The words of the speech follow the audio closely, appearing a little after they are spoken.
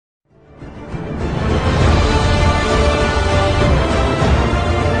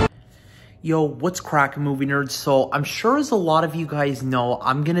Yo, what's crackin', movie nerds? So I'm sure as a lot of you guys know,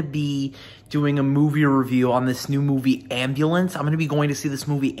 I'm gonna be doing a movie review on this new movie, Ambulance. I'm gonna be going to see this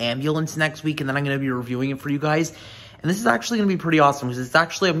movie, Ambulance, next week, and then I'm gonna be reviewing it for you guys. And this is actually gonna be pretty awesome, because it's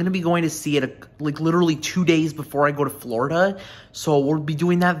actually, I'm gonna be going to see it like literally 2 days before I go to Florida. So we'll be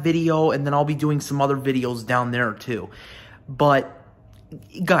doing that video, and then I'll be doing some other videos down there too. But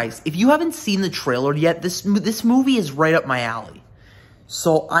guys, if you haven't seen the trailer yet, this movie is right up my alley.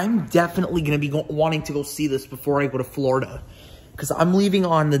 So I'm definitely going to be wanting to go see this before I go to Florida. Because I'm leaving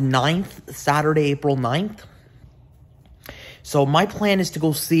on the 9th, Saturday, April 9th. So my plan is to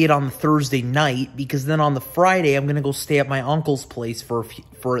go see it on the Thursday night. Because then on the Friday, I'm going to go stay at my uncle's place for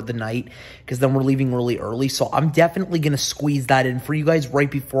the night. Because then we're leaving really early. So I'm definitely going to squeeze that in for you guys right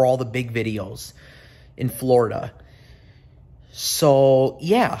before all the big videos in Florida. So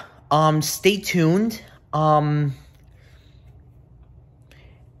yeah, stay tuned.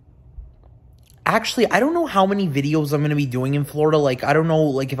 Actually, I don't know how many videos I'm going to be doing in Florida. Like, I don't know,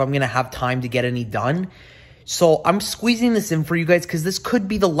 like, if I'm going to have time to get any done. So, I'm squeezing this in for you guys because this could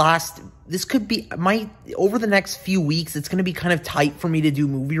be the last... This could be... Over the next few weeks, it's going to be kind of tight for me to do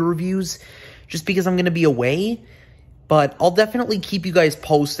movie reviews. Just because I'm going to be away. But I'll definitely keep you guys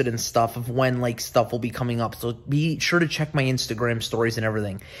posted and stuff of when, like, stuff will be coming up. So, be sure to check my Instagram stories and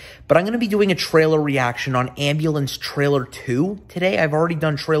everything. But I'm going to be doing a trailer reaction on Ambulance Trailer 2 today. I've already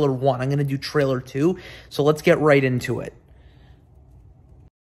done Trailer 1. I'm going to do Trailer 2. So, let's get right into it.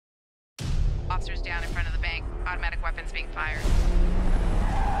 Officers down in front of the bank. Automatic weapons being fired.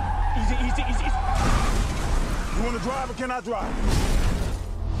 Easy, easy, easy, easy. You want to drive or can I drive?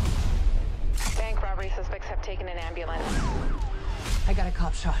 Bank robbery suspects have taken an ambulance. I got a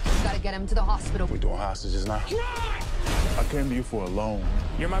cop shot. Gotta get him to the hospital. We doing hostages now? I came to you for a loan.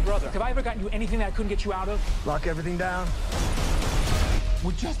 You're my brother. Have I ever gotten you anything that I couldn't get you out of? Lock everything down.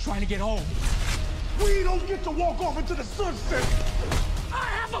 We're just trying to get home. We don't get to walk off into the sunset. I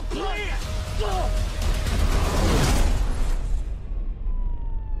have a plan!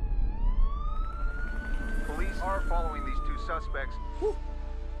 Police are following these two suspects. Whew.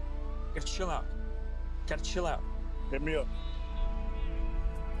 Gotta chill out. Gotta chill out. Hit me up.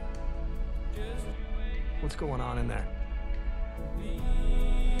 What's going on in there?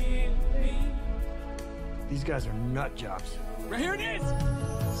 These guys are nut jobs. Right here it is!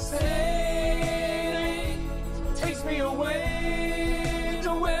 Sailing takes me away to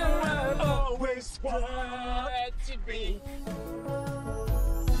where I always wanted to be.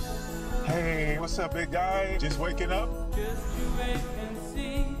 Hey, what's up, big guy? Just waking up?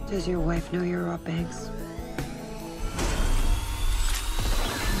 Does your wife know you're Rob Banks?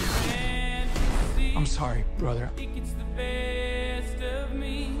 I'm sorry, brother.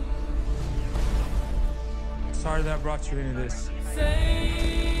 Sorry that I brought you into this.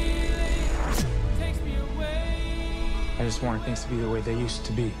 I just wanted things to be the way they used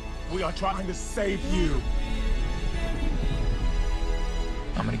to be. We are trying to save you.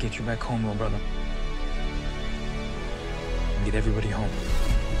 I'm gonna get you back home, little brother. And get everybody home.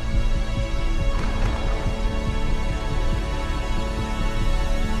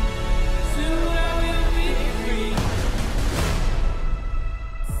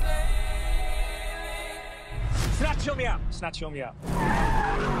 Snatch me out. Snatch me out.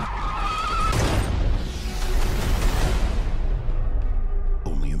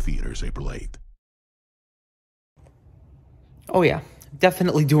 Only in theaters April 8th. Oh yeah,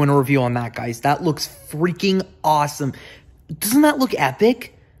 definitely doing a review on that, guys. That looks freaking awesome. Doesn't that look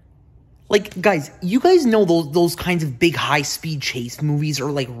epic? Like, guys, you guys know those kinds of big high-speed chase movies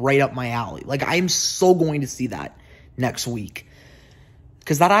are, like, right up my alley. Like, I am so going to see that next week.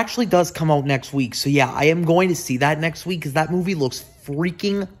 Because that actually does come out next week. So, yeah, I am going to see that next week because that movie looks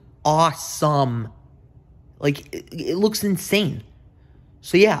freaking awesome. Like, it looks insane.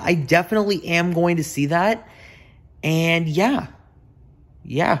 So, yeah, I definitely am going to see that. And, yeah,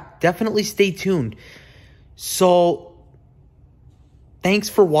 definitely stay tuned. So, thanks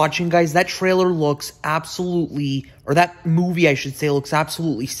for watching, guys. That trailer looks absolutely, or that movie, I should say, looks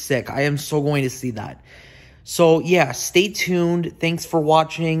absolutely sick. I am so going to see that. So, yeah, stay tuned. Thanks for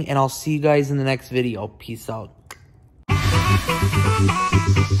watching, and I'll see you guys in the next video. Peace out.